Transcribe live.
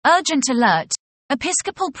Urgent alert.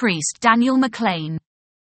 Episcopal priest Daniel McClain.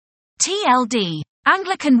 TLD.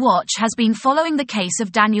 Anglican Watch has been following the case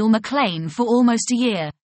of Daniel McClain for almost a year.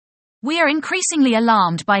 We are increasingly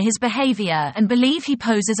alarmed by his behavior and believe he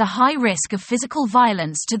poses a high risk of physical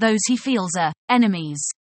violence to those he feels are enemies.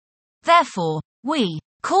 Therefore, we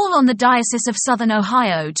call on the Diocese of Southern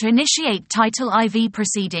Ohio to initiate Title IV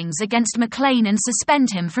proceedings against McClain and suspend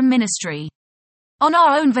him from ministry. On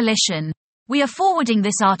our own volition, we are forwarding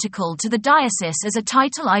this article to the diocese as a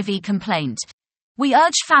Title IV complaint. We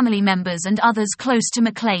urge family members and others close to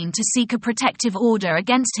McClain to seek a protective order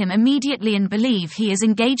against him immediately and believe he is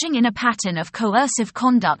engaging in a pattern of coercive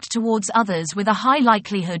conduct towards others with a high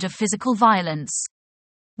likelihood of physical violence.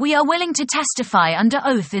 We are willing to testify under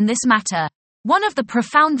oath in this matter. One of the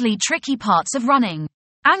profoundly tricky parts of running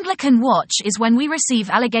Anglican Watch is when we receive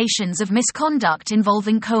allegations of misconduct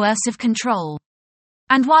involving coercive control.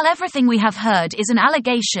 And while everything we have heard is an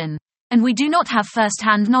allegation, and we do not have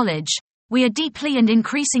first-hand knowledge, we are deeply and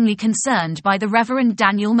increasingly concerned by the Reverend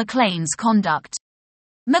Daniel McClain's conduct.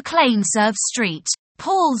 McClain serves St.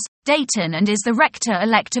 Paul's, Dayton, and is the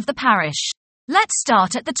rector-elect of the parish. Let's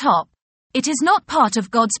start at the top. It is not part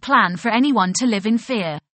of God's plan for anyone to live in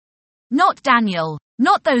fear. Not Daniel.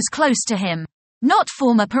 Not those close to him. Not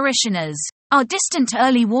former parishioners. Our distant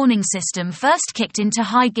early warning system first kicked into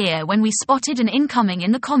high gear when we spotted an incoming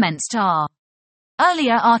in the comments to our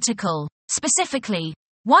earlier article. Specifically,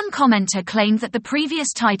 one commenter claimed that the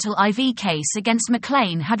previous Title IV case against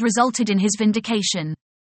McClain had resulted in his vindication.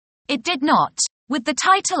 It did not. With the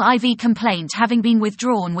Title IV complaint having been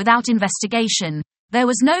withdrawn without investigation, there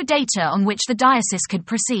was no data on which the diocese could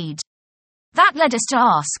proceed. That led us to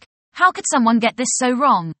ask, how could someone get this so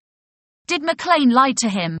wrong? Did McClain lie to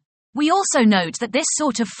him? We also note that this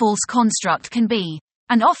sort of false construct can be,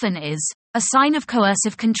 and often is, a sign of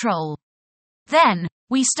coercive control. Then,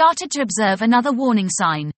 we started to observe another warning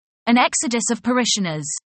sign, an exodus of parishioners.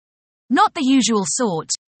 Not the usual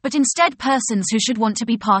sort, but instead persons who should want to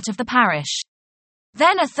be part of the parish.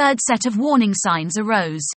 Then a third set of warning signs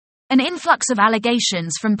arose, an influx of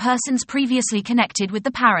allegations from persons previously connected with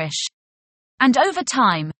the parish. And over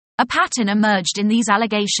time, a pattern emerged in these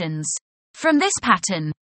allegations. From this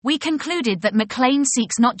pattern, we concluded that McClain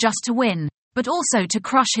seeks not just to win, but also to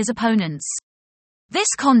crush his opponents. This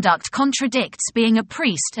conduct contradicts being a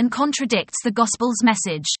priest and contradicts the Gospel's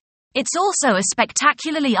message. It's also a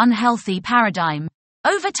spectacularly unhealthy paradigm.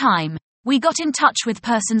 Over time, we got in touch with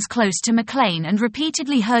persons close to McClain and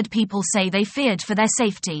repeatedly heard people say they feared for their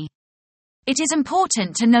safety. It is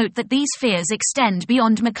important to note that these fears extend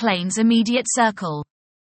beyond McClain's immediate circle.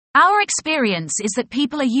 Our experience is that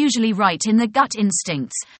people are usually right in their gut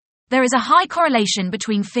instincts. There is a high correlation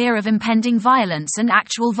between fear of impending violence and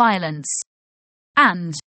actual violence.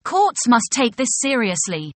 And courts must take this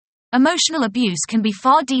seriously. Emotional abuse can be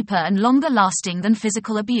far deeper and longer lasting than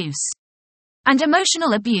physical abuse. And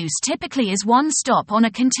emotional abuse typically is one stop on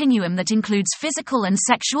a continuum that includes physical and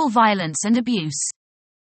sexual violence and abuse.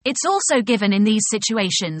 It's also given in these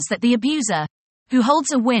situations that the abuser, who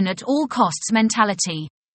holds a win at all costs mentality,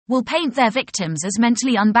 will paint their victims as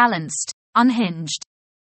mentally unbalanced, unhinged,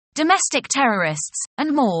 domestic terrorists,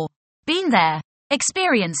 and more. Been there,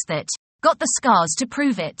 experienced it, got the scars to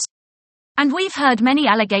prove it. And we've heard many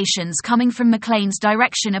allegations coming from McClain's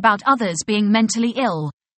direction about others being mentally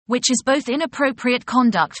ill, which is both inappropriate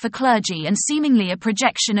conduct for clergy and seemingly a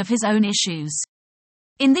projection of his own issues.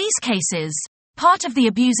 In these cases, part of the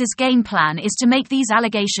abuser's game plan is to make these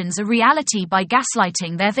allegations a reality by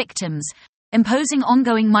gaslighting their victims, imposing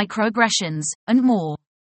ongoing microaggressions, and more.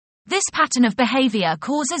 This pattern of behavior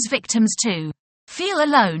causes victims to feel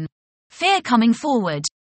alone, fear coming forward,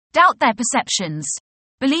 doubt their perceptions,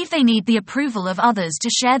 believe they need the approval of others to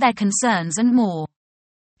share their concerns and more.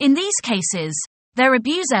 In these cases, their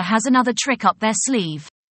abuser has another trick up their sleeve,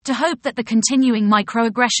 to hope that the continuing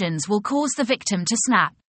microaggressions will cause the victim to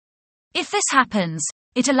snap. If this happens,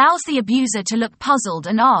 it allows the abuser to look puzzled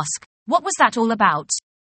and ask, "What was that all about?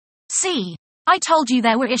 See, I told you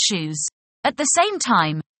there were issues." At the same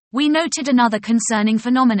time, we noted another concerning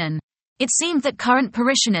phenomenon. It seemed that current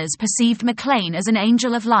parishioners perceived McClain as an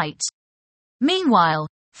angel of light. Meanwhile,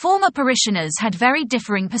 former parishioners had very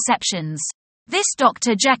differing perceptions. This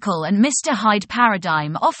Dr. Jekyll and Mr. Hyde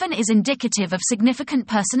paradigm often is indicative of significant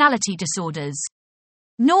personality disorders.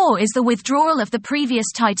 Nor is the withdrawal of the previous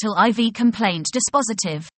Title IV complaint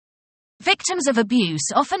dispositive. Victims of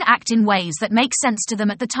abuse often act in ways that make sense to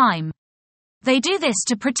them at the time. They do this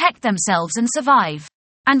to protect themselves and survive.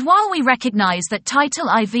 And while we recognize that Title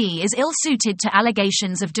IV is ill-suited to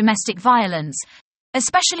allegations of domestic violence,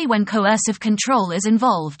 especially when coercive control is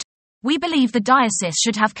involved, we believe the diocese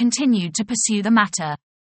should have continued to pursue the matter.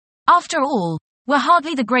 After all, we're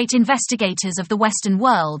hardly the great investigators of the Western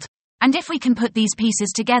world, and if we can put these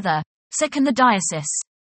pieces together, so can the diocese.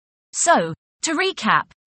 So, to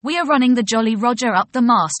recap, we are running the Jolly Roger up the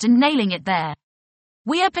mast and nailing it there.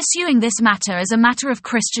 We are pursuing this matter as a matter of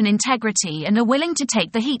Christian integrity and are willing to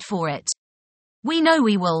take the heat for it. We know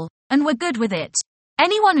we will, and we're good with it.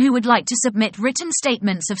 Anyone who would like to submit written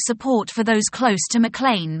statements of support for those close to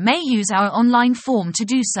McClain may use our online form to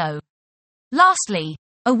do so. Lastly,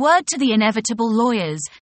 a word to the inevitable lawyers.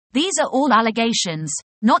 These are all allegations,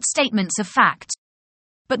 not statements of fact.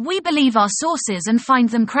 But we believe our sources and find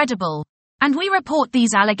them credible, and we report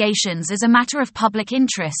these allegations as a matter of public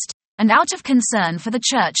interest, and out of concern for the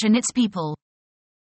Church and its people.